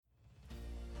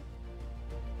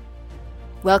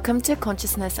Welcome to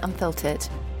Consciousness Unfiltered.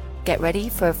 Get ready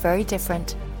for a very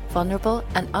different, vulnerable,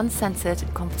 and uncensored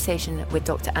conversation with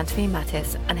Dr. Anthony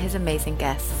Mattis and his amazing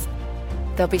guests.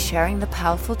 They'll be sharing the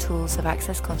powerful tools of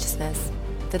Access Consciousness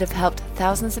that have helped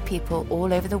thousands of people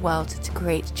all over the world to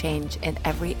create change in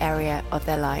every area of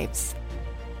their lives.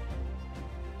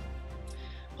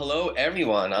 Hello,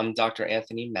 everyone. I'm Dr.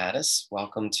 Anthony Mattis.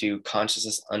 Welcome to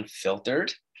Consciousness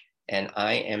Unfiltered. And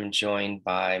I am joined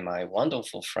by my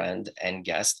wonderful friend and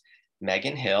guest,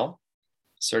 Megan Hill,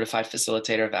 certified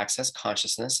facilitator of Access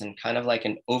Consciousness and kind of like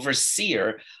an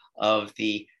overseer of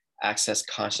the Access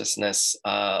Consciousness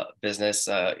business.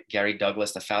 Gary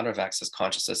Douglas, the founder of Access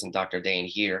Consciousness, and Dr. Dane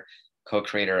here,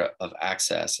 co-creator of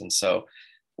Access. And so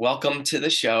welcome to the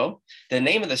show. The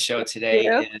name of the show today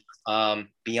is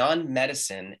Beyond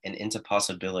Medicine and Into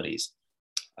Possibilities.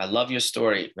 I love your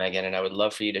story, Megan, and I would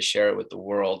love for you to share it with the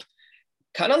world.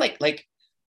 Kind of like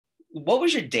what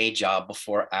was your day job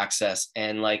before Access,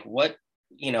 and like what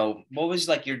was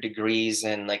like your degrees,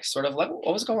 and like sort of like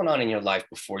what was going on in your life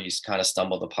before you kind of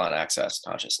stumbled upon Access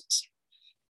Consciousness?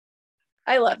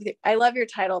 I love your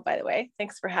title, by the way.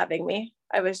 Thanks for having me.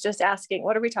 I was just asking,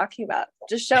 what are we talking about?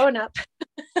 Just showing up.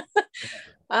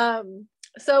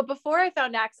 So before I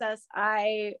found Access,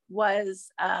 I was,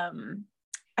 I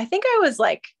think I was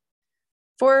like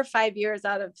 4 or 5 years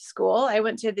out of school. I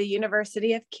went to the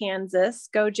University of Kansas,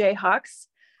 go Jayhawks.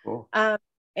 Cool.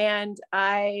 And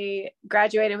I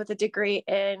graduated with a degree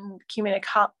in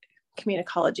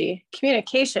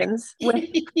communications with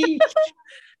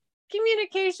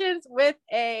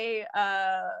a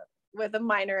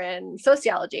minor in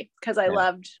sociology, because I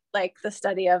loved like the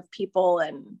study of people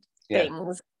and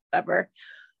things, whatever.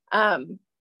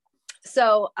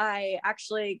 So I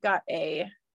actually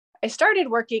I started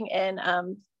working in,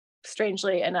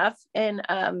 strangely enough, in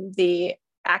the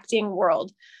acting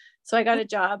world. So I got a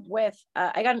job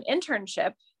I got an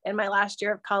internship in my last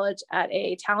year of college at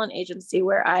a talent agency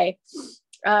where I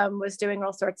was doing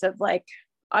all sorts of like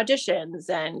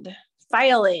auditions and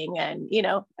filing. And,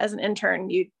 as an intern,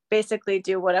 you basically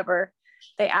do whatever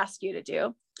they ask you to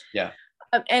do. Yeah.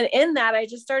 And in that, I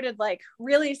just started like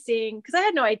really seeing, because I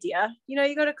had no idea,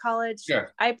 you go to college.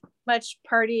 Sure. I pretty much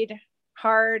partied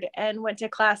hard and went to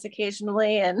class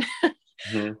occasionally. And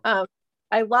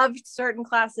I loved certain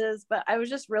classes, but I was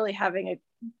just really having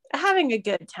a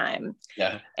good time.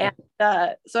 Yeah. And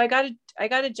so I got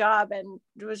a job, and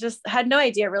had no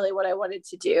idea really what I wanted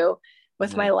to do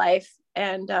with my life.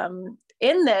 And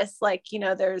in this,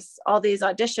 there's all these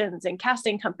auditions and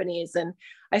casting companies, and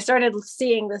I started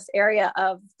seeing this area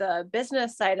of the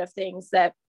business side of things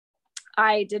that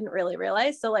I didn't really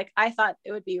realize. So I thought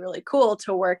it would be really cool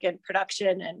to work in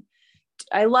production, and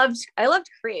I loved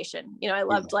creation. I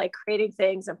loved like creating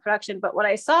things and production. But what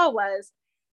I saw was,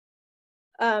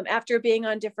 after being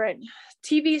on different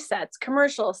TV sets,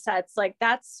 commercial sets,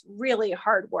 that's really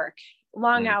hard work,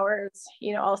 long hours,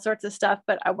 all sorts of stuff.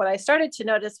 But what I started to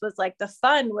notice was the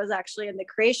fun was actually in the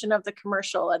creation of the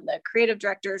commercial and the creative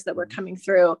directors that were coming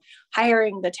through,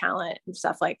 hiring the talent and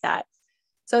stuff like that.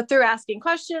 So through asking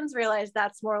questions, realized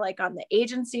that's more like on the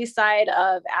agency side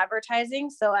of advertising.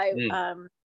 So I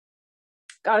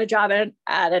got a job at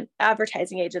an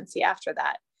advertising agency after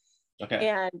that. Okay.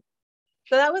 And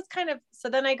so that was so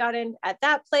then I got in at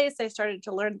that place. I started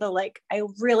to learn I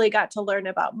really got to learn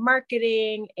about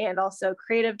marketing and also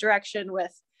creative direction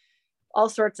with all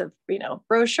sorts of,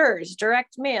 brochures,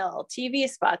 direct mail, TV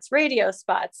spots, radio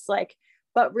spots,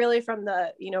 but really from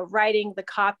the, writing the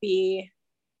copy.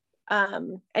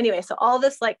 Anyway, so all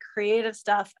this creative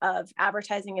stuff of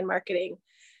advertising and marketing.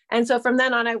 And so from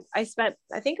then on, I spent,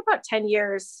 I think, about 10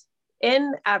 years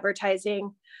in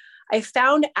advertising. I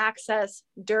found Access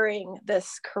during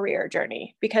this career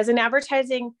journey, because in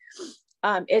advertising,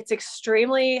 it's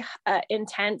extremely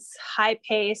intense, high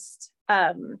paced,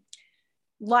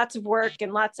 lots of work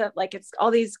and lots of it's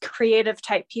all these creative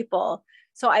type people.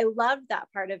 So I loved that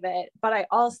part of it. But I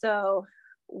also,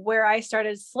 where I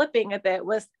started slipping a bit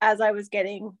was as I was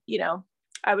getting,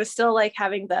 I was still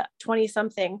having the 20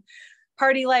 something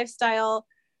party lifestyle,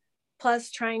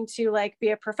 plus trying to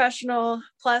be a professional,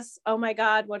 plus, oh my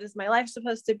God, what is my life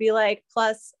supposed to be like?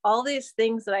 Plus all these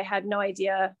things that I had no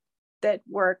idea that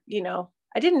were,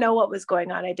 I didn't know what was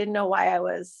going on. I didn't know why I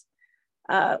was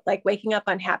waking up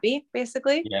unhappy,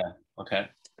 basically. Yeah. Okay.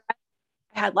 I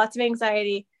had lots of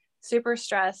anxiety, super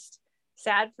stressed,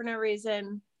 sad for no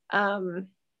reason.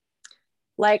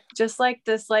 Just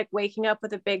this waking up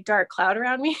with a big dark cloud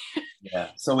around me. Yeah.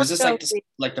 So was this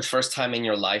the first time in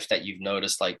your life that you've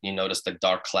noticed the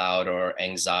dark cloud or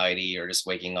anxiety or just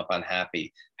waking up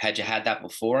unhappy? Had you had that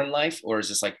before in life, or is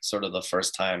this sort of the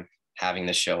first time having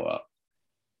this show up?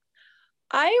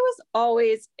 I was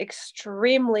always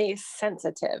extremely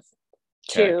sensitive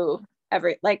to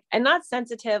and not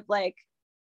sensitive, like,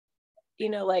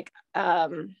 like,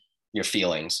 your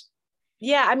feelings.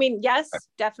 Yeah. I mean, yes,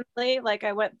 definitely. Like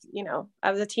I was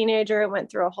a teenager and went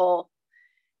through a whole,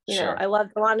 Sure. I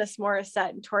loved Alanis Morissette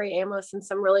and Tori Amos and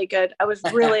some really good, I was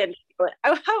really into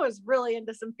I was really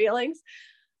into some feelings.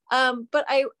 But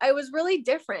I was really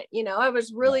different, I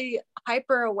was really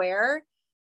hyper aware,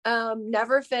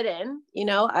 never fit in,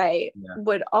 I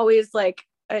would always like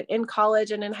in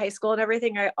college and in high school and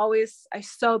everything. I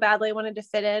so badly wanted to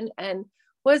fit in and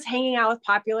was hanging out with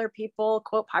popular people,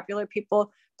 quote popular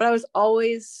people, but I was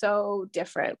always so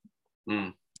different.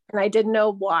 And I didn't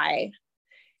know why.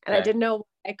 And I didn't know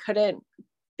I couldn't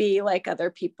be like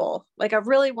other people. Like I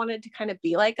really wanted to kind of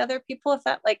be like other people, if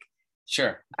that like,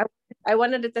 sure. I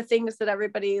wanted the things that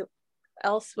everybody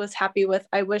else was happy with.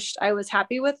 I wished I was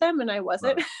happy with them and I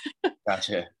wasn't.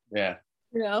 Gotcha. Yeah.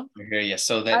 I hear you.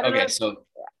 So then, okay. So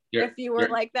if you were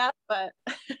like that, but.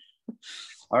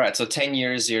 All right. So 10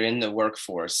 years you're in the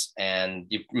workforce and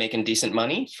you're making decent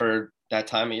money for that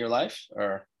time of your life,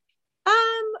 or?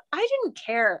 I didn't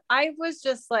care. I was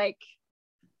just like,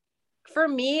 for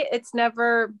me, it's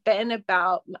never been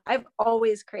about, I've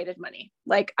always created money.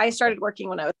 Like I started working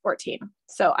when I was 14.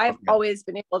 So I've always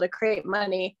been able to create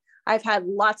money. I've had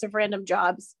lots of random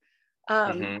jobs.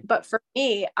 But for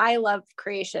me, I love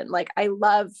creation. Like I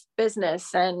love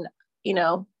business and,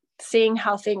 seeing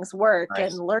how things work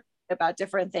and learning about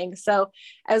different things. So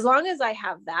as long as I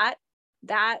have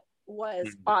that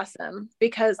was awesome,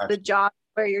 because the job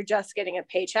where you're just getting a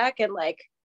paycheck and like,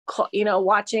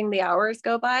 watching the hours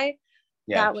go by,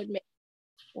 that would make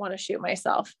me want to shoot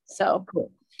myself. So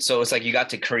cool. So it's like you got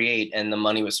to create and the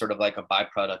money was sort of like a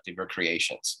byproduct of your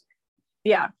creations.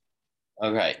 Yeah.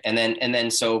 Okay.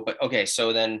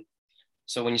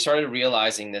 So when you started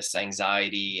realizing this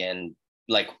anxiety and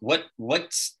like, what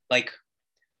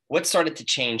started to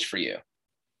change for you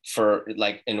for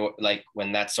like,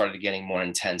 when that started getting more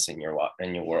intense in your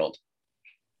world?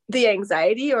 The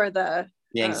anxiety or the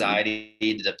anxiety,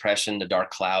 the depression, the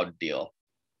dark cloud deal?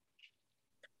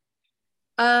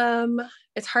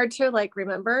 It's hard to like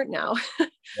remember now.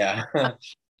 Yeah.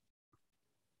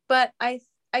 But I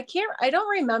don't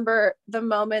remember the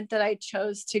moment that I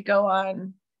chose to go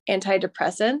on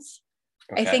antidepressants.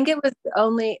 I think it was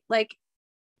only like,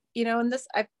 and this,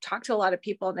 I've talked to a lot of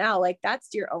people now, like that's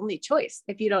your only choice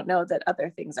if you don't know that other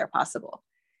things are possible.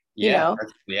 Yeah,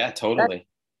 totally.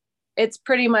 It's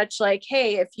pretty much like,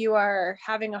 hey, if you are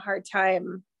having a hard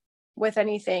time with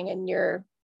anything and you're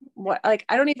I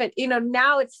don't even,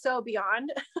 now it's so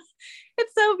beyond,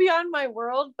 it's so beyond my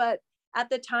world. But at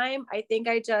the time, I think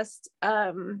I just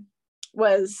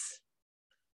was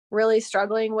really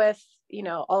struggling with,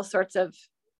 all sorts of,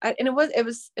 and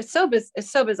it's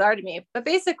so bizarre to me. But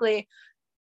basically,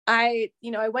 I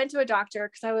went to a doctor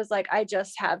because I was like, I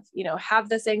just have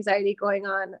this anxiety going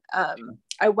on.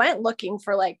 I went looking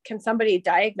for like, can somebody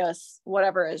diagnose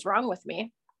whatever is wrong with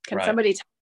me? Can somebody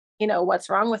tell what's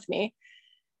wrong with me?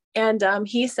 And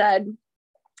he said,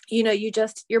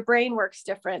 your brain works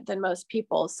different than most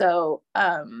people. So,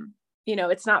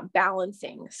 it's not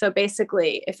balancing. So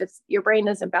basically, if your brain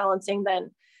isn't balancing,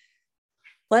 then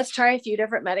let's try a few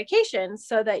different medications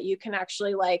so that you can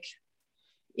actually like,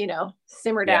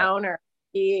 simmer down or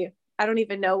I don't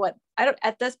even know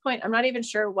at this point, I'm not even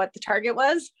sure what the target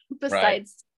was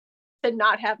besides to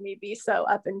not have me be so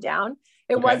up and down.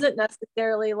 It wasn't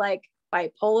necessarily like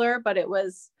bipolar, but it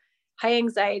was high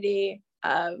anxiety,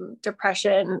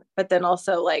 depression, but then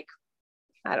also like,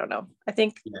 I don't know, I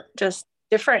think just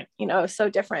different, so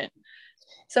different.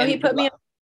 So he put me.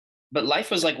 But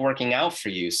life was like working out for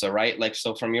you. So, right. Like,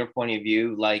 so from your point of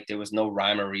view, like there was no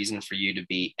rhyme or reason for you to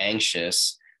be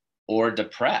anxious or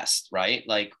depressed, right?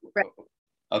 Like,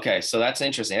 okay. So that's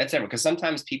interesting. That's different because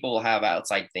sometimes people will have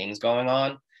outside things going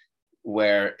on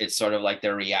where it's sort of like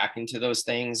they're reacting to those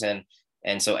things. And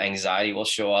so anxiety will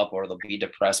show up or they'll be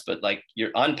depressed, but like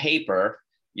you're on paper,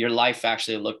 your life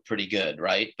actually looked pretty good,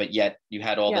 right? But yet you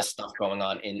had all this stuff going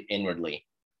on inwardly.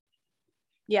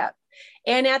 Yeah.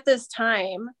 And at this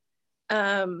time,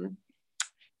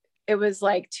 it was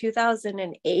like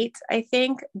 2008, I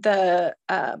think the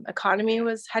economy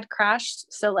had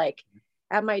crashed. So like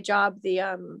at my job, they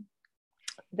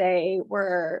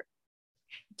were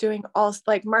doing all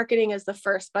like marketing is the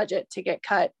first budget to get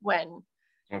cut when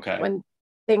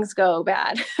things go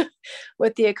bad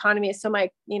with the economy. So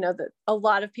a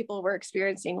lot of people were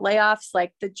experiencing layoffs,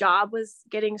 like the job was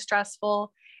getting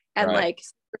stressful and like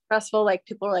super stressful. Like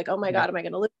people were like, oh my God, am I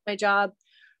going to lose my job?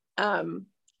 I'm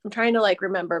trying to like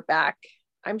remember back.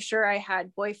 I'm sure I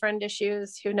had boyfriend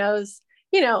issues, who knows?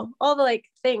 all the like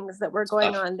things that were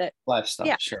going Stuff, on that, life stuff.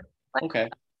 yeah. Sure. Okay.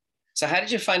 So how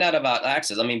did you find out about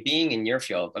Access? I mean, being in your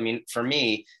field, I mean, for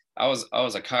me, I was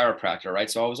a chiropractor, right?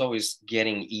 So I was always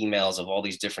getting emails of all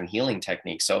these different healing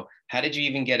techniques. So how did you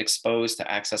even get exposed to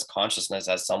Access Consciousness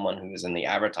as someone who is in the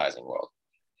advertising world?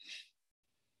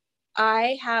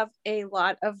 I have a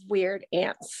lot of weird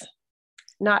ants,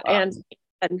 not Wow. ants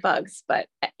and bugs, but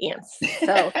ants.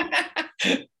 So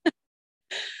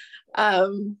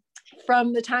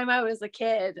from the time I was a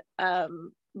kid,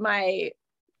 my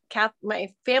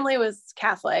family was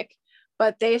Catholic,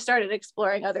 but they started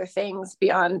exploring other things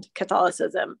beyond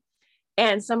Catholicism,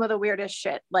 and some of the weirdest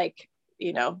shit, like,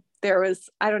 there was,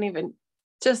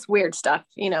 just weird stuff,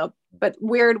 but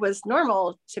weird was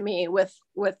normal to me with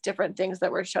different things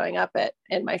that were showing up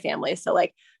in my family. So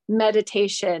like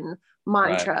meditation,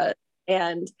 mantra,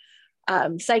 right,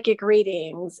 and psychic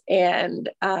readings, and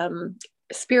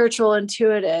spiritual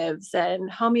intuitives,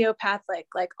 and homeopathic,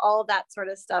 like all that sort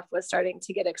of stuff was starting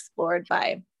to get explored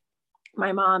by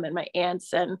my mom and my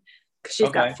aunts, and she's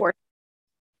got 4.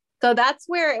 So that's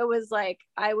where it was like,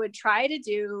 I would try to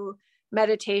do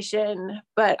meditation,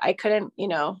 but I couldn't,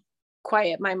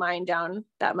 quiet my mind down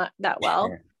that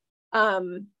well.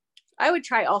 I would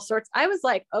try all sorts. I was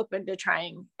like open to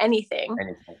trying anything.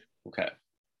 Okay.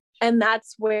 And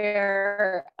that's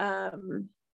where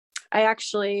I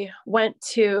actually went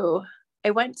to,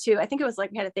 I think it was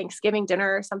like we had a Thanksgiving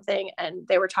dinner or something, and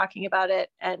they were talking about it,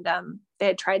 and they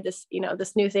had tried this,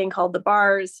 this new thing called the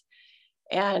bars.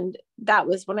 And that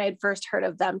was when I had first heard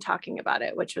of them talking about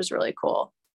it, which was really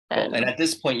cool. And at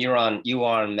this point, you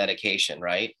are on medication,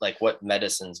 right? Like, what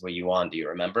medicines were you on? Do you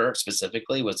remember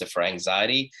specifically? Was it for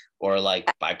anxiety or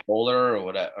like bipolar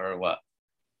or what?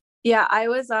 Yeah, I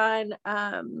was on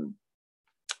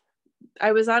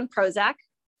Prozac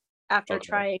after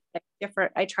trying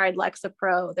different. I tried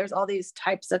Lexapro. There's all these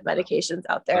types of medications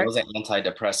out there. Those are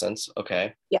antidepressants.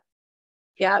 Okay. Yeah.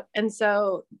 Yeah. And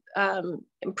so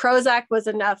Prozac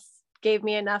gave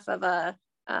me enough of a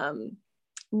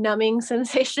numbing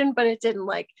sensation, but it didn't,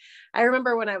 like, I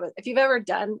remember if you've ever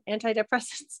done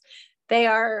antidepressants, they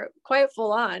are quite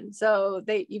full on. So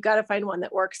you got to find one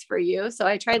that works for you. So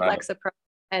I tried Lexapro,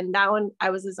 and that one,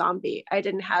 I was a zombie. I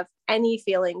didn't have any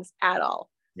feelings at all,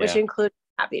 which included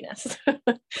happiness.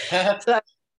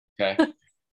 Okay.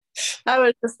 I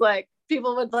was just like,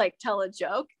 people would like tell a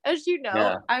joke, as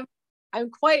I'm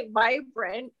quite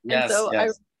vibrant. Yes, and so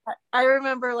yes. I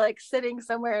remember like sitting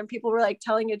somewhere and people were like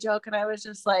telling a joke, and I was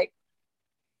just like,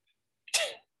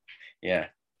 yeah.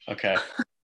 Okay.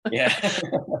 Yeah.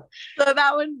 So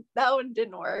that one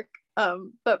didn't work.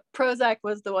 But Prozac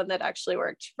was the one that actually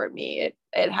worked for me.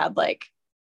 It had like,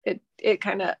 it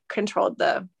kind of controlled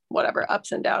the whatever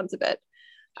ups and downs a bit.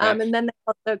 And then they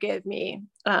also gave me,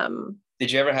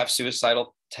 did you ever have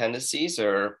suicidal tendencies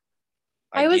or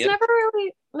ideas? I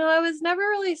was never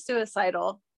really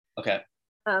suicidal. Okay.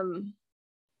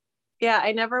 Yeah,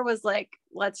 I never was like,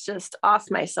 let's just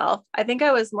off myself. I think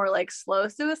I was more like slow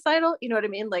suicidal, you know what I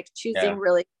mean? Like choosing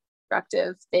really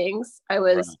destructive things. I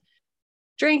was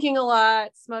drinking a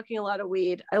lot, smoking a lot of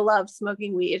weed. I love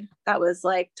smoking weed. That was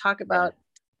like, talk about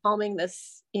calming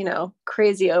this,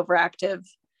 crazy overactive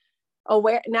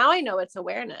now I know it's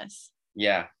awareness.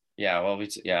 Yeah. Well, we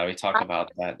talk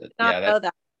about that. Know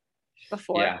that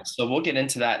before. Yeah. So we'll get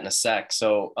into that in a sec.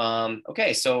 So,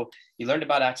 okay. So you learned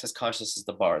about Access Consciousness,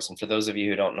 the bars. And for those of you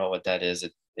who don't know what that is,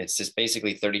 it's just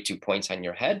basically 32 points on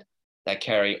your head that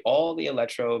carry all the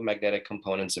electromagnetic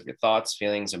components of your thoughts,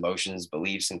 feelings, emotions,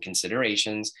 beliefs, and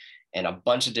considerations in a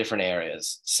bunch of different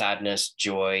areas: sadness,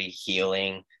 joy,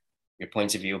 healing, your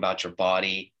points of view about your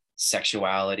body,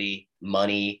 sexuality,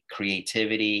 money,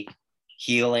 creativity,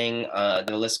 healing.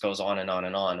 The list goes on and on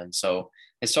and on. And so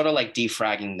it's sort of like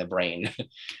defragging the brain.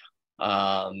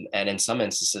 And in some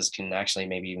instances can actually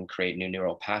maybe even create new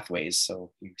neural pathways.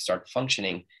 So you start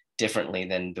functioning differently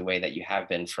than the way that you have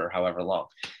been for however long.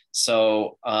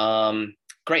 So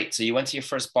great. So you went to your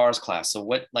first bars class. So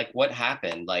what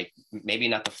happened? Like, maybe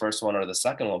not the first one or the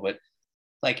second one, but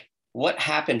like, what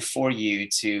happened for you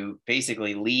to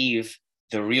basically leave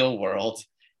the real world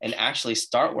and actually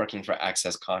start working for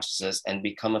Access Consciousness and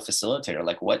become a facilitator?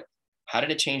 Like, how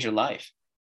did it change your life?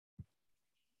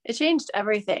 It changed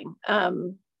everything.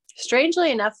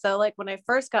 Strangely enough, though, like when I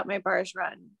first got my bars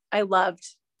run, I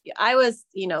was,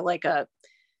 like a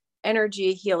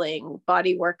energy healing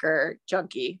body worker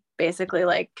junkie, basically.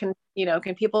 Like, can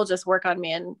people just work on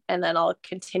me and then I'll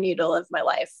continue to live my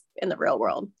life in the real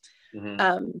world.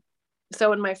 Mm-hmm. So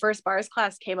when my first bars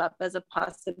class came up as a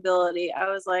possibility,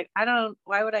 I was like,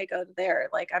 why would I go there?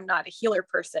 Like, I'm not a healer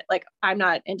person. Like, I'm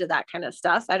not into that kind of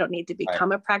stuff. I don't need to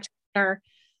become a practitioner or,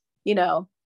 you know,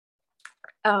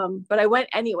 but I went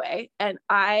anyway, and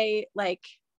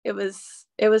it was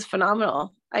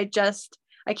phenomenal. I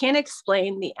can't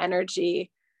explain the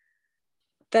energy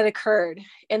that occurred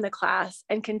in the class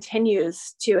and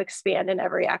continues to expand in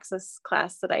every Access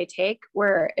class that I take,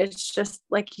 where it's just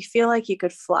like, you feel like you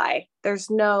could fly. There's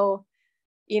no,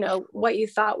 what you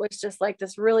thought was just like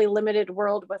this really limited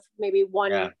world with maybe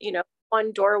one,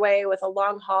 one doorway with a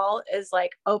long hall is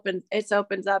like it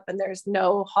opens up and there's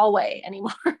no hallway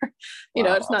anymore. Wow.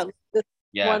 It's not this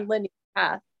one linear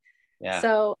path. Yeah.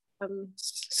 So the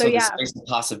space of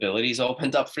possibilities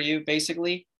opened up for you,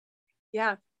 basically.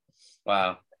 Yeah.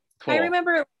 Wow. Cool. I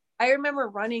remember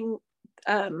running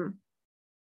the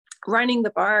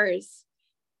bars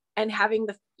and having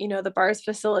the bars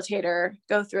facilitator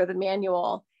go through the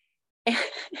manual,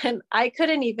 and I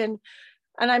couldn't even,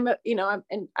 and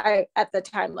I at the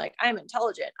time, like, I'm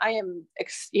intelligent, I am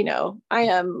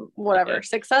whatever,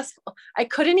 successful. I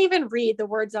couldn't even read the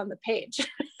words on the page.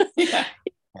 Yeah,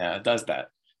 it does that.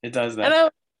 And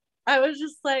I was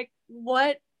just like,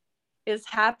 what is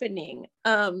happening?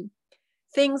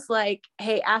 Things like,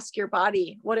 hey, ask your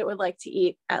body what it would like to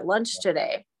eat at lunch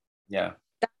today. Yeah.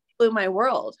 That blew my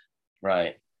world.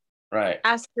 Right.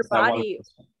 Ask your body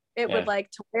it would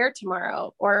like to wear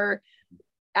tomorrow, or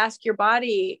ask your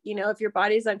body, if your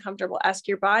body's uncomfortable, ask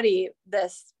your body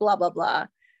this, blah, blah, blah.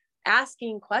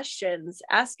 Asking questions,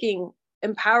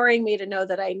 empowering me to know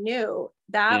that I knew.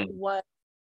 That was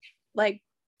like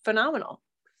phenomenal.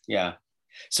 Yeah.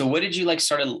 So what did you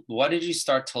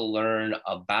start to learn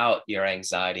about your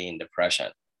anxiety and depression?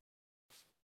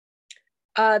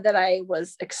 That I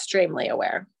was extremely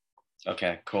aware.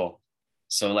 Okay, cool.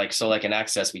 So like in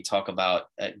Access, we talk about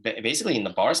basically in the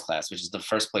bars class, which is the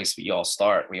first place we all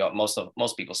start.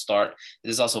 Most people start.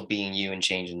 This is also Being You and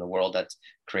Changing the World, that's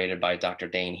created by Dr.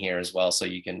 Dane here as well. So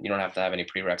you don't have to have any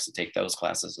prereqs to take those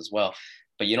classes as well,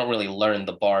 but you don't really learn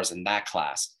the bars in that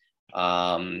class.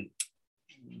 So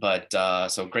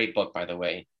great book, by the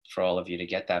way, for all of you to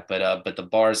get that. But the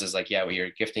bars is like, where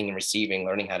you're gifting and receiving,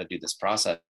 learning how to do this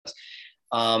process.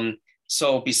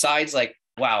 So besides like,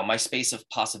 wow, my space of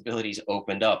possibilities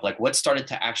opened up, like what started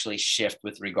to actually shift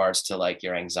with regards to like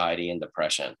your anxiety and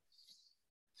depression?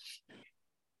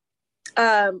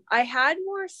 I had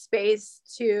more space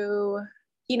to,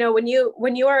 when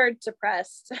you are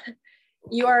depressed,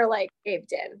 you are like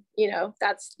caved in, you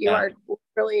are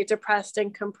really depressed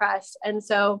and compressed. And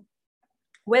so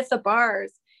with the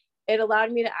bars, it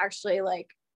allowed me to actually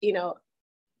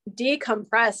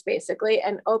decompress basically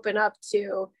and open up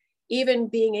to even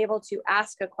being able to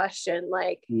ask a question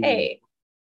like, hey,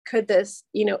 could this,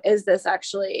 is this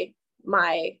actually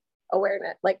my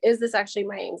awareness? Like, is this actually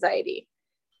my anxiety?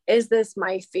 Is this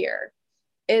my fear?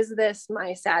 Is this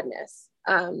my sadness?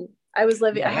 I was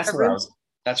living,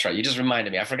 that's right. You just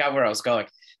reminded me. I forgot where I was going.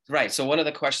 Right. So one of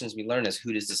the questions we learn is,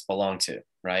 who does this belong to?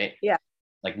 Right. Yeah.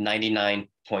 Like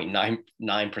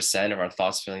 99.99% of our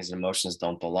thoughts, feelings, and emotions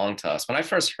don't belong to us. When I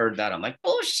first heard that, I'm like,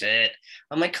 bullshit.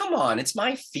 I'm like, come on, it's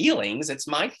my feelings, it's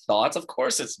my thoughts. Of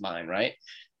course it's mine, right?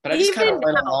 But I just kind of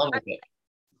went along with it.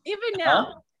 Even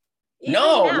now.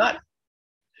 No, but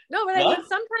I mean,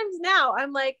 sometimes now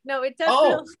I'm like, no, it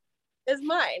definitely is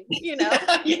mine,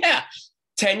 Yeah.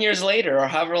 10 years later, or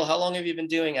how long have you been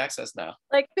doing Access now?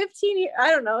 Like 15 years,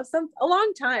 I don't know, a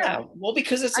long time. Yeah, well,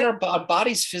 because it's our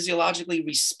body's physiologically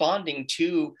responding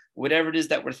to whatever it is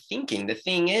that we're thinking. The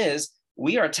thing is,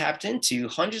 we are tapped into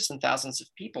hundreds and thousands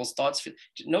of people's thoughts,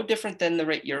 no different than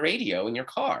your radio in your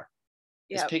car.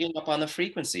 It's picking up on the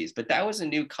frequencies. But that was a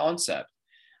new concept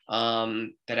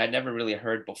that I'd never really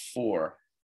heard before.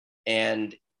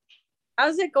 And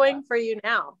how's it going for you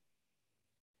now?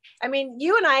 I mean,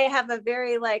 you and I have a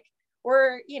very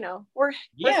we're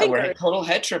total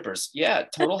head trippers. Yeah,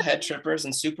 total head trippers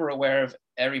and super aware of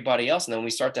everybody else. And then we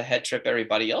start to head trip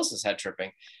everybody else's head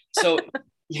tripping. So,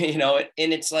 and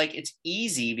it's like, it's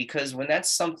easy because when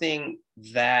that's something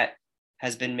that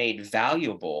has been made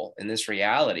valuable in this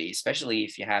reality, especially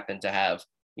if you happen to have,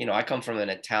 I come from an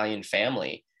Italian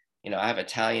family, I have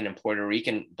Italian and Puerto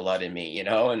Rican blood in me, and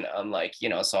I'm like,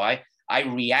 so I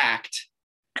react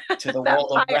to the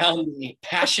world around me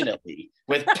passionately,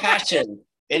 with passion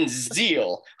and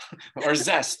zeal or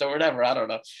zest or whatever, I don't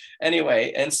know.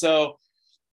 Anyway, and so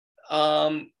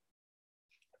and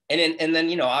then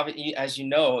as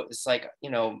it's like,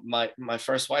 my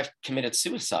first wife committed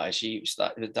suicide. She was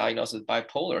diagnosed with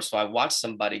bipolar. So I watched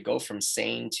somebody go from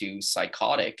sane to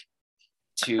psychotic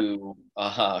to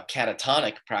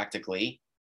catatonic practically,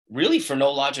 really for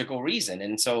no logical reason.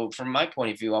 And so from my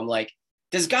point of view, I'm like,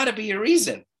 there's got to be a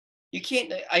reason. you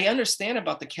can't, I understand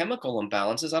about the chemical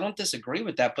imbalances. I don't disagree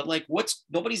with that, but like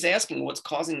nobody's asking what's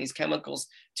causing these chemicals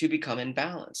to become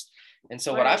imbalanced. And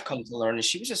so what I've come to learn is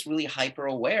she was just really hyper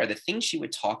aware. The things she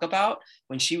would talk about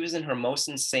when she was in her most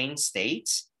insane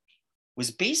states was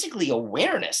basically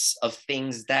awareness of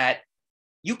things that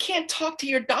you can't talk to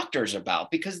your doctors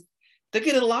about because they're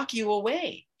going to lock you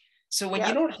away. So when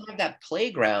you don't have that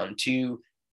playground to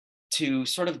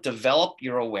sort of develop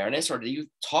your awareness, or do you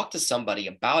talk to somebody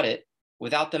about it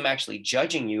without them actually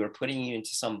judging you or putting you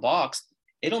into some box,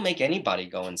 it'll make anybody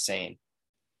go insane.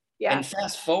 Yeah. And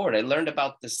fast forward, I learned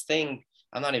about this thing.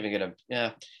 I'm not even going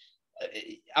to,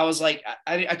 I was like,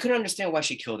 I couldn't understand why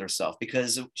she killed herself,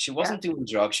 because she wasn't doing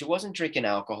drugs. She wasn't drinking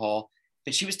alcohol,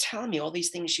 but she was telling me all these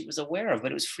things she was aware of,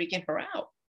 but it was freaking her out.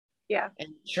 Yeah.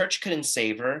 And church couldn't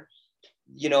save her.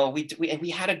 You know, we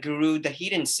had a guru that he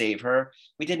didn't save her.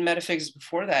 We did metaphysics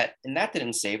before that, and that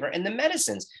didn't save her. And the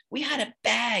medicines, we had a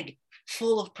bag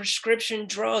full of prescription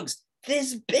drugs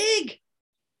this big.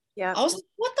 Yeah. I was like,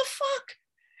 what the fuck?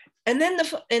 And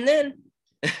then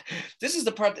this is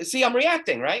the part that, see, I'm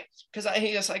reacting, right? Because I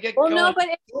get well, no, but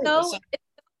it's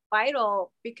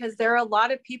vital, because there are a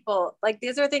lot of people, like,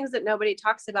 these are things that nobody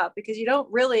talks about, because you don't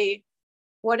really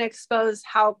want to expose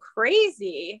how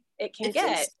crazy it can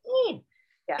get. Insane.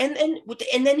 Yeah.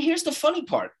 And then here's the funny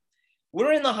part.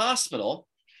 We're in the hospital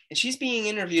and she's being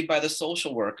interviewed by the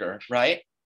social worker, right?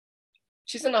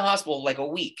 She's in the hospital like a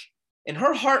week, and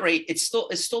her heart rate, it's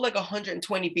still like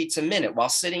 120 beats a minute while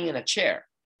sitting in a chair.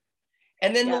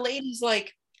 And then the lady's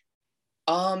like,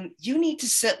 you need to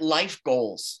set life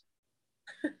goals.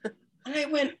 And I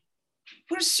went,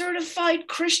 we're certified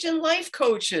Christian life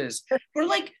coaches.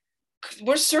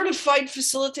 We're certified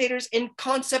facilitators in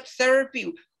concept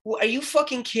therapy. Are you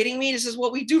fucking kidding me? This is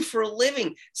what we do for a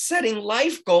living, setting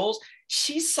life goals.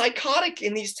 She's psychotic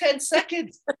in these 10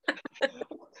 seconds.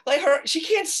 Like, she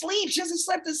can't sleep. She hasn't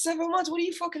slept in 7 months. What are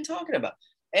you fucking talking about?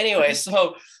 Anyway,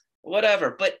 so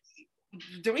whatever. But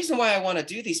the reason why I want to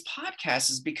do these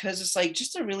podcasts is because it's like,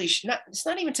 just to really, it's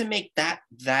not even to make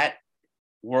that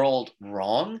world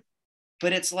wrong,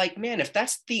 but it's like, man, if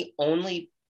that's the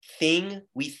only thing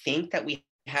we think that we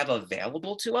have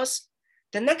available to us,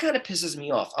 then that kind of pisses me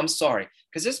off. I'm sorry,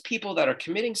 because there's people that are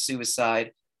committing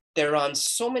suicide. They're on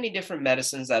so many different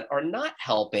medicines that are not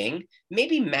helping,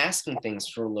 maybe masking things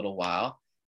for a little while.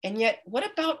 And yet, what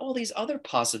about all these other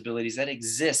possibilities that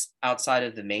exist outside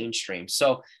of the mainstream?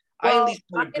 So I at least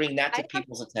want to bring that to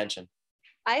people's attention.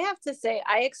 I have to say,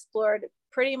 I explored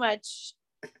pretty much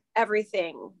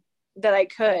everything that I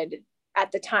could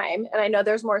at the time. And I know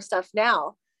there's more stuff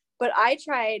now, but I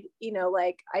tried,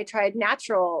 I tried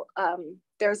natural.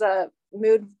 There's a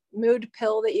mood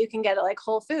pill that you can get at like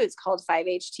Whole Foods called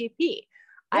 5-HTP. Yeah.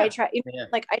 I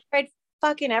tried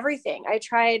fucking everything. I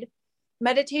tried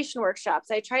meditation workshops.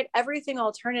 I tried everything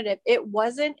alternative. It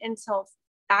wasn't until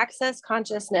Access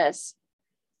Consciousness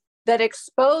that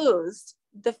exposed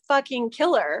the fucking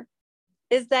killer,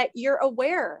 is that you're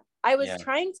aware. I was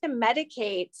trying to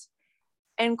medicate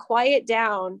and quiet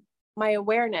down my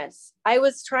awareness. I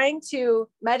was trying to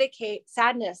medicate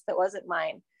sadness that wasn't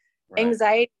mine,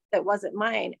 anxiety that wasn't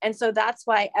mine. And so that's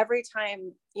why every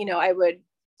time, I would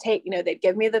take, they'd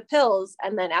give me the pills.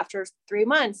 And then after 3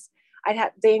 months,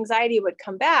 the anxiety would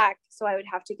come back. So I would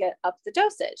have to get up the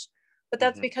dosage. But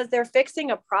that's because they're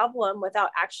fixing a problem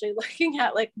without actually looking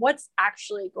at like what's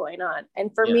actually going on.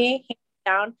 And for me, hands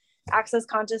down, Access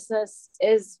Consciousness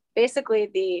is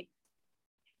basically the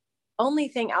only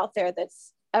thing out there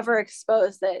that's ever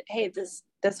exposed that, hey, this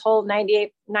whole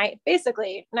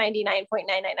basically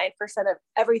 99.999% of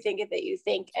everything that you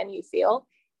think and you feel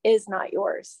is not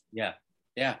yours. Yeah.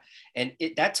 Yeah. And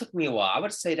that took me a while. I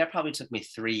would say that probably took me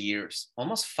 3 years,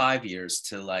 almost 5 years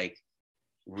to like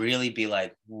really be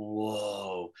like,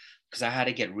 whoa, because I had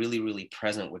to get really, really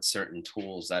present with certain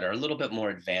tools that are a little bit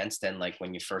more advanced than like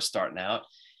when you're first starting out.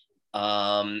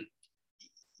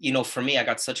 For me, I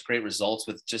got such great results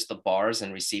with just the bars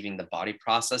and receiving the body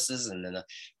processes, and then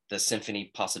the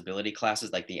symphony possibility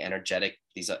classes, like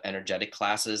these are energetic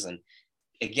classes. And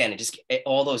again,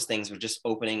 all those things were just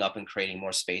opening up and creating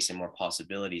more space and more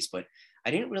possibilities. But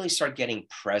I didn't really start getting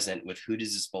present with who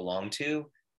does this belong to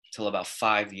till about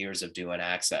 5 years of doing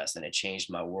Access, and it changed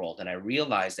my world. And I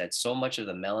realized that so much of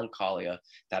the melancholia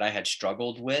that I had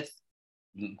struggled with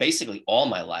basically all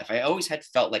my life, I always had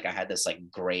felt like I had this like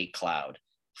gray cloud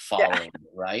following me,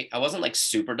 right? I wasn't like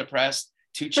super depressed,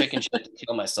 too chicken shit to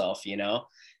kill myself,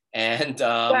 and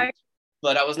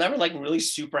but I was never like really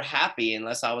super happy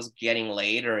unless I was getting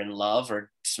laid or in love or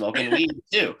smoking weed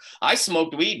too. I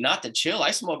smoked weed not to chill.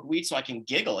 I smoked weed so I can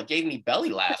giggle. It gave me belly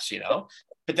laughs,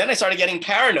 But then I started getting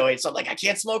paranoid. So I'm like, I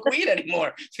can't smoke weed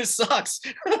anymore. This sucks.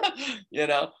 You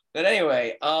know? But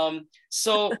anyway,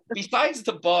 so besides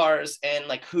the bars and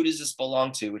like, who does this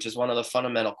belong to, which is one of the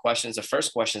fundamental questions, the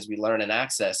first questions we learn in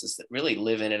Access is that really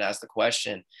live in and ask the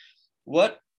question,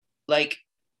 what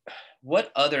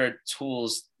other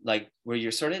tools like were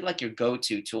your sort of like your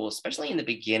go-to tool, especially in the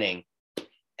beginning?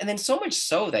 And then so much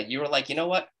so that you were like, you know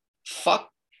what, fuck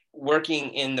working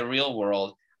in the real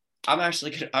world. I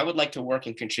would like to work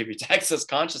and contribute to Access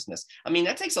Consciousness. I mean,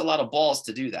 that takes a lot of balls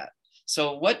to do that.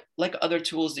 So what like other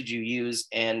tools did you use,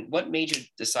 and what made you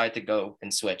decide to go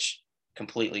and switch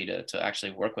completely to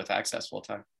actually work with Access full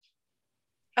time?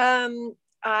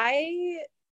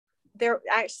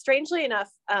 Strangely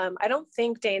enough, I don't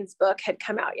think Dane's book had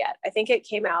come out yet. I think it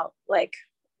came out like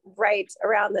right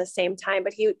around the same time,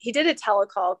 but he did a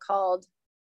telecall called,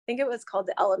 I think it was called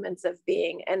The Elements of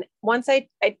Being. And once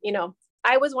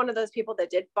I was one of those people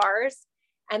that did bars.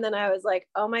 And then I was like,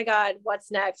 oh my God, what's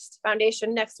next?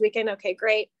 Foundation next weekend. Okay,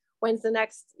 great. When's the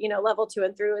next, level 2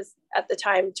 and 3 was at the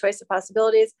time Choice of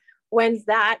Possibilities. When's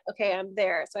that? Okay, I'm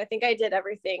there. So I think I did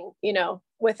everything,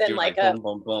 within You're like boom,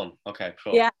 boom, boom. Okay,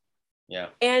 cool. Yeah. Yeah.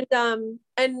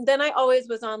 And then I always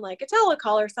was on like a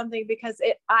telecall or something, because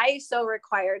I so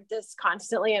required this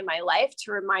constantly in my life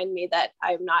to remind me that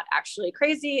I'm not actually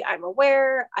crazy. I'm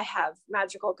aware. I have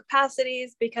magical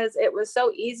capacities, because it was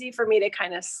so easy for me to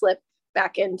kind of slip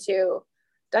back into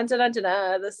dun dun dun dun,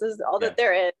 dun, this is all that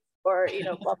there is, or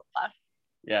blah blah blah.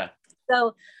 Yeah.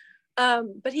 So,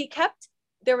 but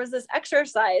there was this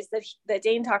exercise that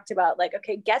Dane talked about, like,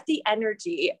 okay, get the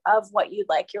energy of what you'd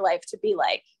like your life to be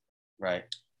like. Right.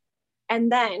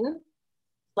 And then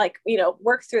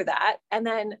work through that. And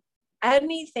then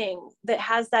anything that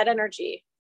has that energy,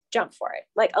 jump for it.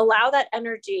 Like, allow that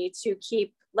energy to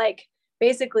keep like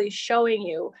basically showing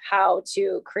you how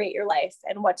to create your life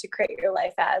and what to create your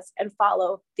life as, and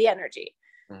follow the energy.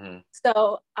 Mm-hmm.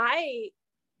 So I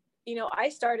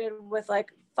started with like,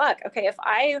 fuck, okay, if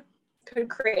I could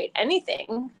create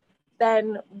anything,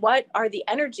 then what are the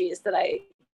energies that I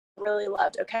really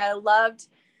loved? Okay, I loved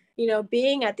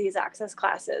being at these Access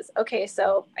classes. Okay,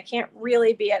 so I can't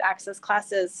really be at Access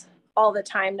classes all the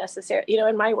time necessarily.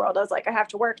 In my world, I was like, I have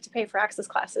to work to pay for Access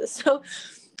classes.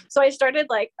 So I started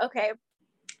like, okay,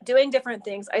 doing different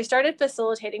things. I started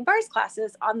facilitating bars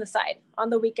classes on the side,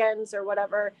 on the weekends or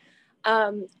whatever.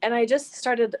 And I just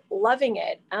started loving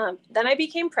it. Then I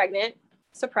became pregnant,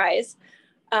 surprise.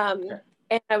 And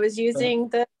I was using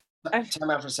Time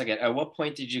out for a second. At what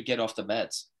point did you get off the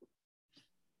meds?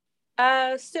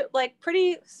 So like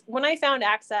when I found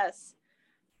Access,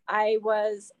 I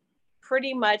was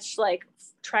pretty much like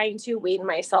trying to wean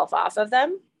myself off of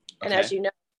them. And as you know,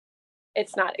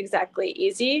 it's not exactly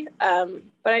easy.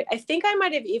 But I think I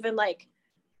might've even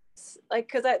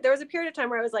cause there was a period of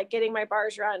time where I was like getting my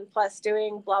bars run plus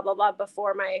doing blah, blah, blah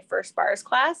before my first bars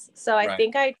class. So I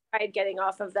think I tried getting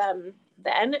off of them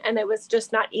then, and it was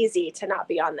just not easy to not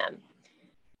be on them.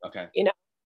 Okay. Okay.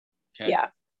 Yeah.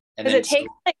 Because it takes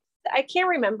I can't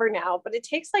remember now, but it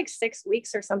takes like 6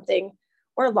 weeks or something,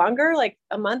 or longer, like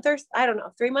a month or I don't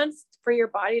know, 3 months for your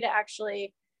body to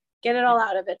actually get it all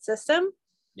out of its system.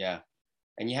 Yeah.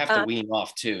 And you have to wean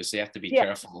off too. So you have to be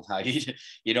careful with how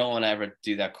you don't want to ever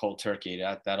do that cold turkey.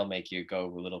 That'll make you go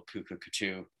a little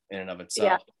cuckoo in and of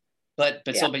itself. Yeah.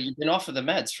 But you've been off of the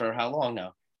meds for how long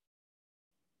now?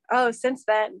 Oh, since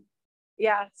then.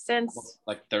 Yeah. Since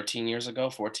like 13 years ago,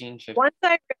 14, 15.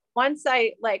 Once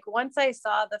I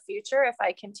saw the future, if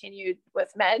I continued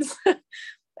with meds,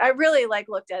 I really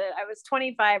looked at it. I was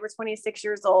 25 or 26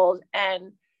 years old,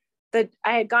 and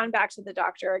I had gone back to the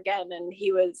doctor again, and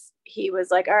he was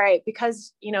like, all right,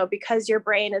 because your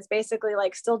brain is basically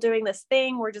like still doing this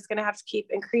thing, we're just going to have to keep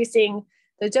increasing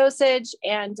the dosage.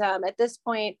 And at this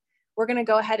point, we're going to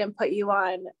go ahead and put you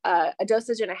on a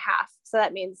dosage and a half. So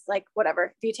that means like, whatever,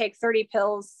 if you take 30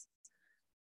 pills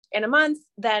in a month,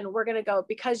 then we're going to go,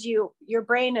 because your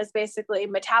brain is basically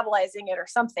metabolizing it or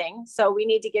something. So we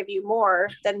need to give you more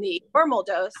than the normal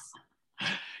dose.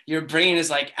 Your brain is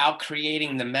like out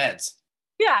creating the meds.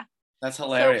 Yeah. That's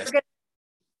hilarious.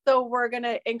 So we're going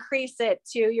to increase it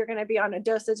to, you're going to be on a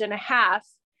dosage and a half.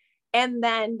 And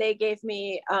then they gave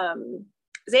me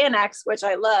Xanax, which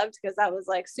I loved because that was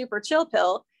like super chill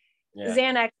pill. Yeah.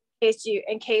 Xanax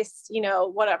in case,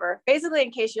 whatever, basically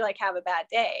in case you like have a bad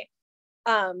day.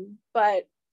 But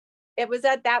it was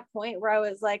at that point where I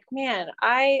was like, man,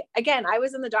 I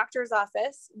was in the doctor's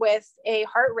office with a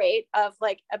heart rate of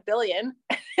like 1 billion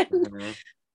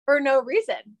for no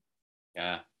reason.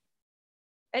 Yeah.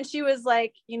 And she was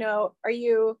like, are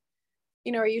you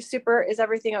are you is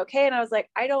everything okay? And I was like,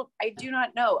 I do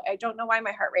not know. I don't know why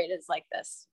my heart rate is like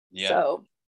this. Yeah. So,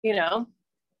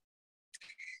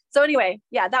 so anyway,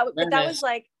 yeah, that was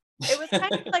like, it was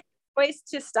kind of like a choice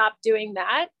to stop doing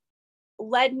that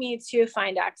led me to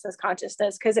find Access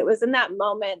Consciousness. Cause it was in that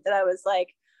moment that I was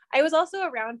like, I was also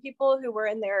around people who were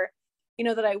in their,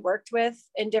 that I worked with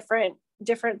in different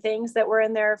things that were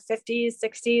in their 50s,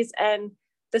 60s. And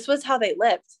this was how they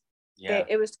lived. Yeah.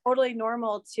 It was totally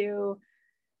normal to,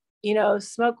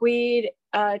 smoke weed,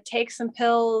 take some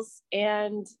pills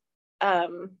and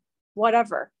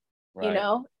whatever,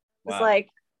 right. It's like,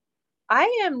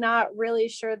 I am not really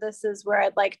sure this is where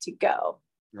I'd like to go.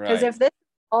 Because if this is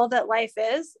all that life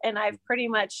is, and I've pretty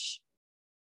much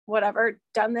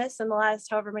done this in the last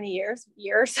however many years,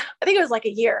 I think it was like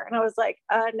a year. And I was like,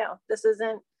 no, this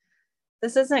isn't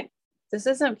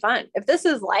fun. If this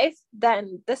is life,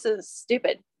 then this is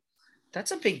stupid.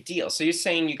 That's a big deal. So you're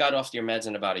saying you got off your meds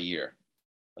in about a year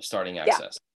of starting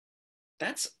Access. Yeah.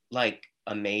 That's like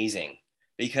amazing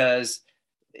because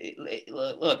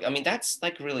look, I mean, that's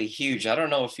like really huge. I don't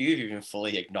know if you've even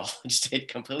fully acknowledged it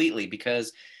completely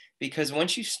because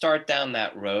once you start down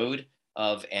that road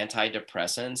of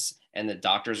antidepressants and the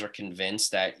doctors are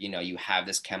convinced that, you have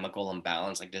this chemical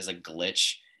imbalance, like there's a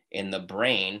glitch in the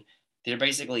brain, they're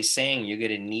basically saying you're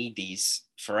going to need these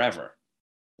forever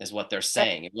is what they're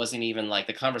saying. It wasn't even like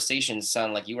the conversation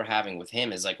sounded like you were having with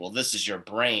him is like, well, this is your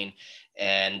brain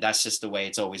and that's just the way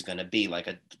it's always going to be, like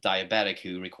a diabetic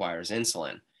who requires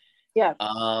insulin. Yeah.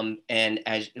 And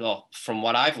as well, from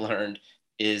what I've learned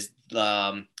is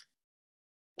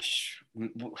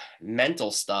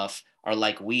mental stuff are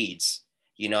like weeds.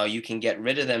 You can get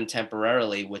rid of them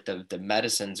temporarily with the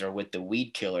medicines or with the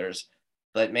weed killers.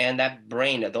 But man, that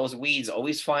brain, those weeds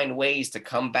always find ways to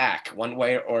come back one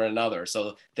way or another.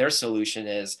 So their solution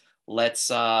is let's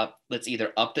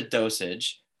either up the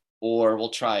dosage or we'll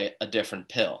try a different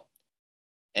pill.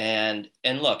 And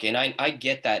look, and I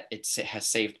get that it has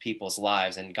saved people's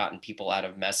lives and gotten people out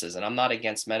of messes. And I'm not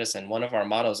against medicine. One of our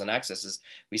mottos in Access is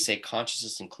we say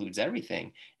consciousness includes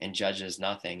everything and judges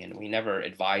nothing. And we never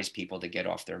advise people to get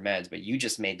off their meds, but you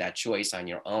just made that choice on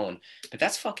your own. But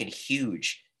that's fucking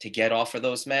huge to get off of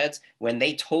those meds when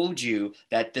they told you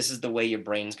that this is the way your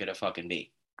brain's gonna fucking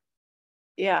be.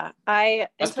 Yeah,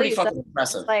 that's pretty fucking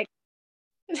impressive. Like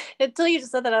until you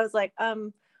just said that, I was like,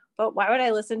 but why would I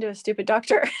listen to a stupid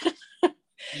doctor?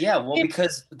 Yeah, well,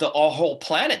 because the whole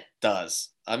planet does.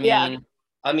 I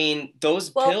mean,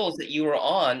 those pills that you were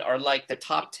on are like the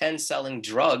top 10 selling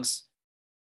drugs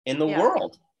in the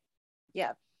world.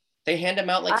 Yeah. They hand them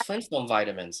out like Flintstone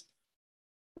vitamins.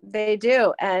 They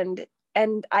do.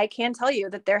 And I can tell you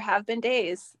that there have been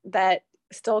days that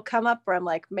still come up where I'm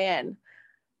like, man,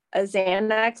 a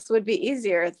Xanax would be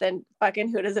easier than fucking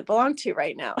who does it belong to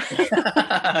right now?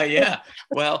 Yeah.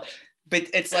 Well, but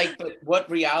it's like, but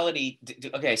what reality?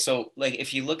 Okay. So like,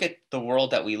 if you look at the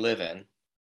world that we live in,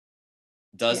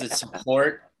 does it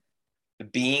support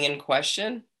being in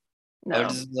question? No. Or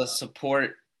does it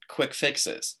support quick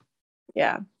fixes?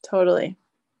 Yeah, totally.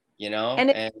 And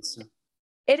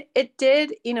it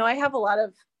did, I have a lot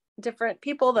of different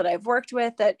people that I've worked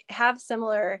with that have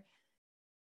similar,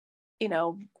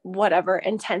 whatever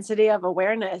intensity of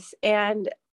awareness. And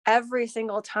every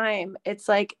single time it's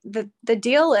like the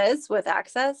deal is with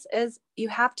Access is you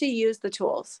have to use the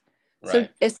tools. Right. So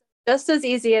it's just as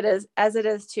easy as it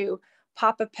is to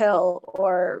pop a pill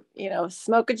or,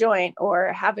 smoke a joint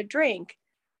or have a drink.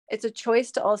 It's a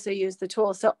choice to also use the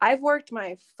tools. So I've worked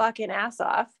my fucking ass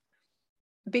off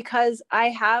because I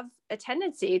have a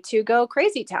tendency to go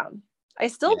crazy town. I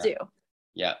still do.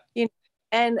 Yeah.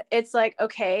 And it's like,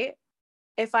 okay,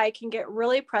 if I can get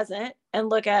really present and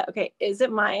look at, okay, is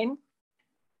it mine?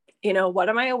 What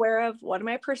am I aware of? What am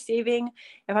I perceiving?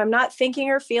 If I'm not thinking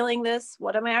or feeling this,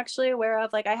 what am I actually aware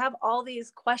of? Like I have all these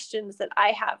questions that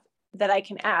I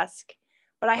can ask,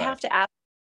 but I have to ask,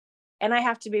 and I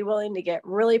have to be willing to get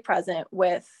really present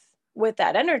with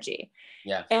that energy.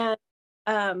 Yeah.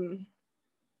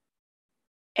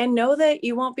 And know that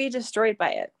you won't be destroyed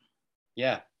by it.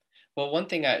 Yeah. Well, one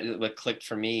thing what clicked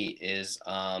for me is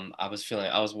I was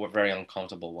very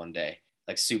uncomfortable one day,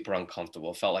 like super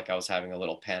uncomfortable. Felt like I was having a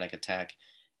little panic attack,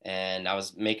 and I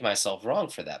was making myself wrong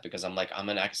for that because I'm like, I'm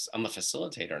a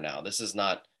facilitator now. This is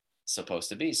not supposed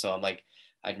to be. So I'm like,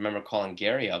 I remember calling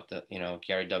Gary up,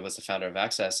 Gary Douglas, the founder of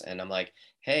Access, and I'm like,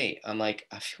 hey, I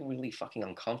feel really fucking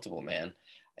uncomfortable, man.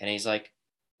 And he's like,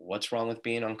 what's wrong with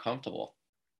being uncomfortable?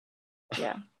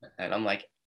 Yeah. And I'm like,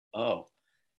 oh,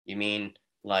 you mean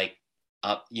like,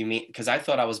 because I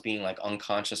thought I was being like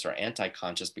unconscious or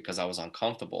anti-conscious because I was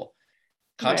uncomfortable.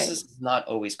 Consciousness is not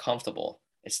always comfortable.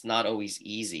 it's not always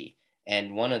easy.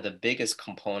 And one of the biggest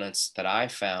components that I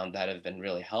found that have been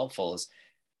really helpful is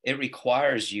it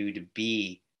requires you to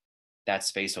be that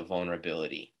space of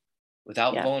vulnerability.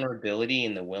 Without vulnerability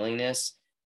and the willingness,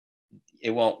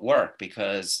 it won't work,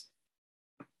 because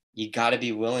you got to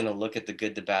be willing to look at the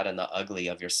good, the bad, and the ugly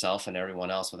of yourself and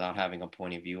everyone else without having a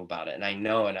point of view about it. And I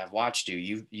know, and I've watched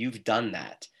you, you've done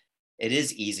that. It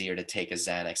is easier to take a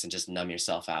Xanax and just numb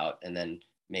yourself out, and then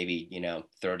maybe,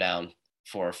 throw down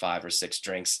 4 or 5 or 6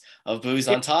 drinks of booze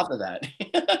on top of that.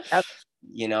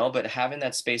 But having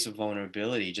that space of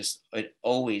vulnerability, just, it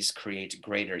always creates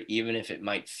greater, even if it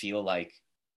might feel like,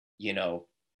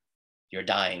 you're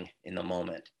dying in the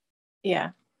moment.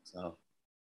 Yeah. So.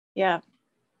 Yeah.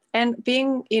 And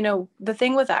being, the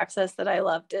thing with Access that I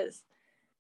loved is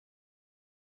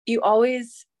you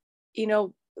always,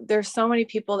 there's so many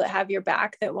people that have your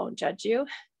back that won't judge you.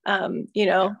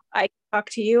 I talk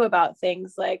to you about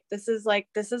things like, this is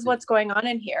what's going on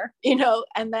in here,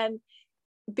 and then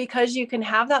because you can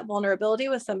have that vulnerability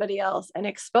with somebody else and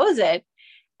expose it,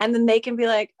 and then they can be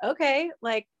like, okay,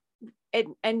 like it,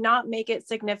 and not make it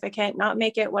significant, not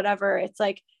make it whatever. It's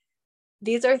like,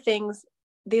 these are things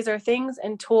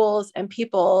and tools and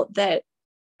people that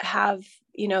have,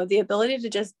 the ability to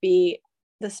just be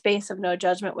the space of no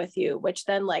judgment with you, which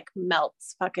then like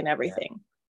melts fucking everything.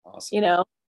 Yeah. Awesome.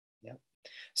 Yeah.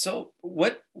 So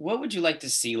what would you like to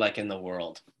see like in the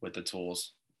world with the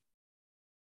tools?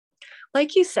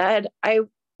 Like you said,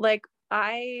 what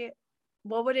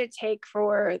would it take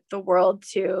for the world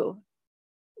to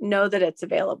know that it's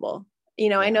available?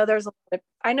 I know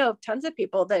I know tons of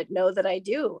people that know that I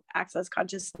do access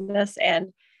consciousness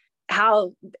and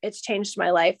how it's changed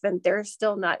my life, and they're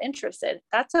still not interested.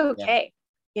 That's okay.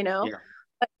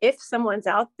 But if someone's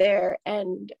out there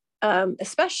and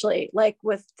especially like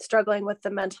with struggling with the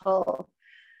mental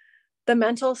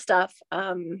stuff,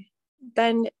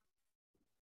 then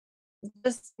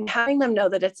just having them know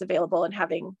that it's available and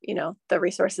having, the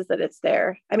resources that it's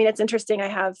there. I mean, it's interesting. I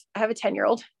have a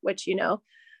 10-year-old, which,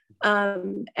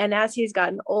 and as he's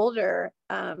gotten older,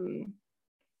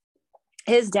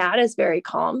 his dad is very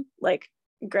calm. Like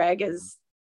Greg is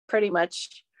pretty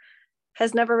much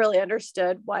has never really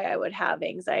understood why I would have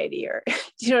anxiety, or, do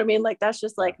you know what I mean? Like, that's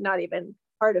just like not even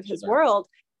part of his world.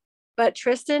 But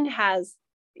Tristan has,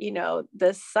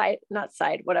 this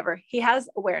whatever, he has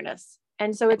awareness.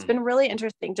 And so it's been really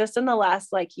interesting just in the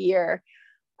last like year,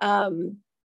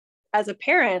 as a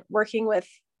parent working with,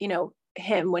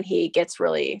 him when he gets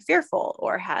really fearful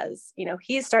or has,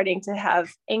 he's starting to have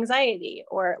anxiety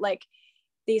or like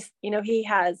these, he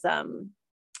has,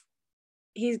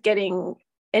 he's getting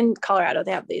in Colorado,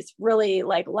 they have these really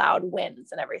like loud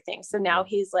winds and everything. So now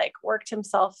he's like worked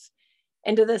himself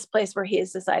into this place where he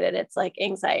has decided it's like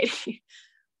anxiety.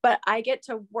 But I get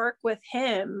to work with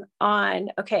him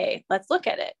on, okay, let's look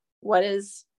at it. What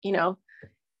is, so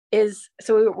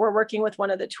we're working with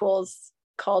one of the tools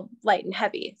called light and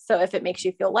heavy. So if it makes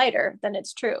you feel lighter, then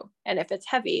it's true. And if it's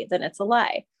heavy, then it's a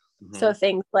lie. Mm-hmm. So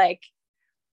things like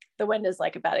the wind is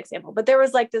like a bad example, but there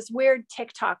was like this weird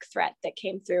TikTok threat that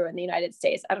came through in the United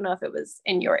States. I don't know if it was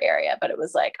in your area, but it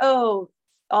was like, oh,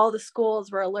 all the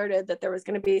schools were alerted that there was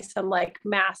going to be some like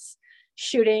mass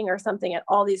shooting or something at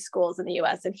all these schools in the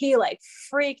US. And he like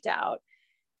freaked out.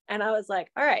 And I was like,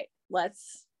 all right,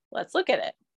 let's look at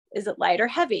it. Is it light or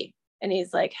heavy? And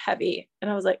he's like, heavy. And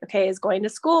I was like, okay, is going to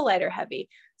school light or heavy?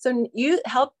 So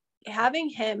having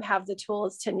him have the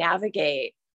tools to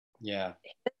navigate his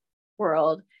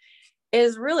world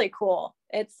is really cool.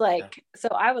 It's like, so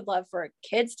I would love for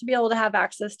kids to be able to have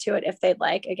access to it if they'd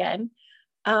like, again.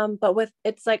 But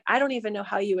it's like, I don't even know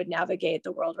how you would navigate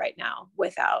the world right now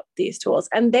without these tools.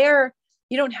 And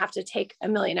you don't have to take a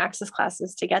million access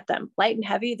classes to get them. Light and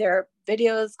heavy, there are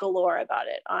videos galore about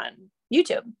it on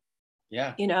YouTube.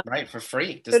 Yeah. Right. For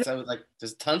free.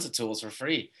 There's tons of tools for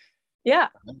free. Yeah.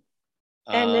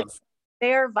 And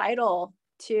they are vital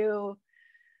to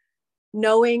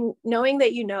knowing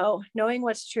that, knowing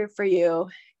what's true for you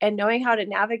and knowing how to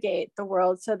navigate the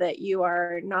world so that you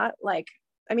are not like,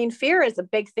 I mean, fear is a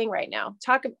big thing right now.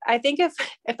 I think if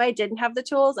I didn't have the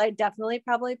tools, I'd definitely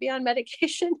probably be on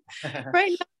medication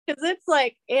right now because it's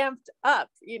like amped up,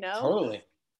 Totally.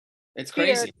 It's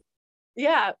crazy. Fear.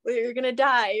 Yeah. You're going to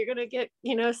die. You're going to get,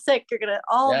 sick. You're going to,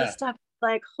 all this stuff,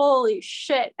 like, holy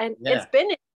shit. And it's been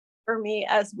for me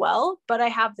as well, but I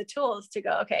have the tools to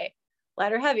go, okay,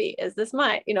 light or heavy, is this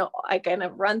mine? I kind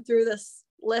of run through this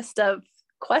list of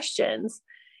questions.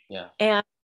 Yeah. And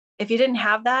if you didn't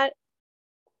have that,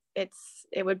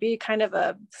 it would be kind of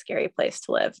a scary place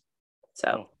to live.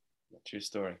 So true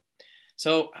story.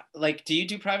 So like, do you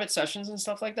do private sessions and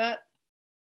stuff like that?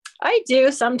 I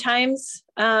do sometimes.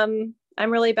 I'm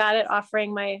really bad at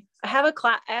offering I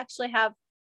actually have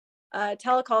a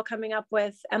telecall coming up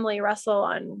with Emily Russell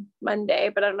on Monday,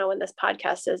 but I don't know when this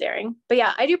podcast is airing. But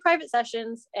yeah, I do private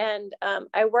sessions, and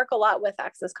I work a lot with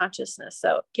Access Consciousness.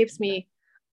 So it keeps me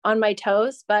on my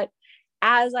toes. But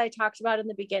as I talked about in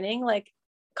the beginning, like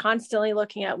constantly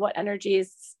looking at what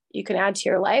energies you can add to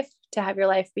your life to have your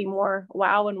life be more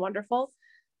wow and wonderful.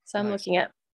 So I'm looking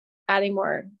at adding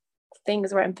more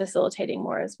things where I'm facilitating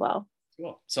more as well.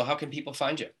 Cool. So how can people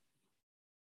find you?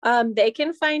 They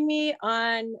can find me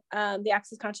on the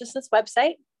Access Consciousness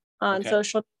website on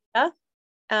social media,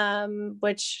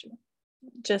 which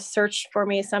just search for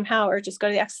me somehow, or just go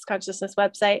to the Access Consciousness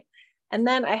website. And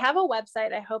then I have a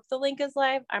website. I hope the link is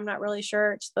live. I'm not really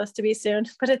sure. It's supposed to be soon,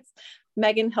 but it's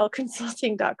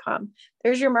meganhillconsulting.com.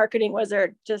 There's your marketing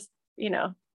wizard, just,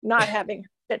 not having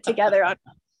it together on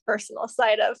a personal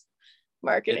side of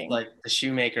marketing. It's like the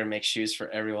shoemaker makes shoes for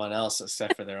everyone else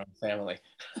except for their own family.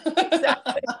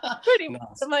 Exactly. Pretty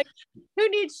much. I'm like, who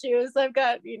needs shoes? I've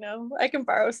got, I can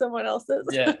borrow someone else's.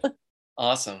 Yeah.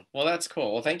 Awesome. Well, that's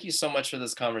cool. Well, thank you so much for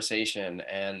this conversation.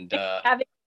 And I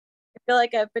feel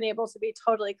like I've been able to be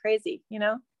totally crazy,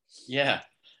 Yeah.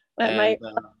 Let my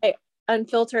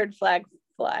unfiltered flag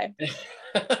fly.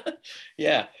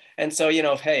 Yeah. And so,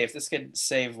 hey, if this could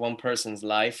save one person's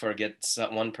life or get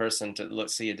one person to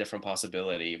see a different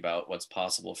possibility about what's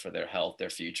possible for their health,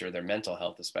 their future, their mental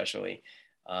health especially,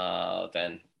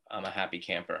 then I'm a happy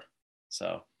camper.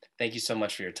 So thank you so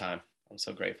much for your time. I'm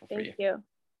so grateful for you. Thank you.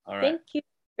 All right. Thank you.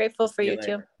 Grateful for you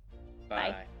too.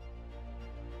 Bye.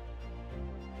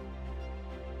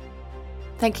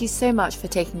 Thank you so much for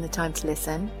taking the time to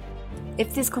listen.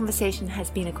 If this conversation has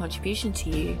been a contribution to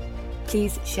you,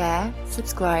 please share,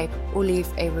 subscribe, or leave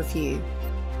a review.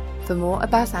 For more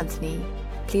about Anthony,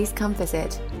 please come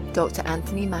visit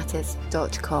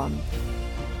drAnthonyMattis.com.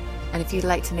 And if you'd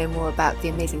like to know more about the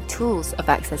amazing tools of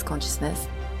Access Consciousness,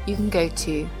 you can go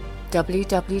to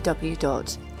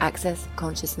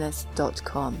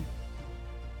www.accessconsciousness.com.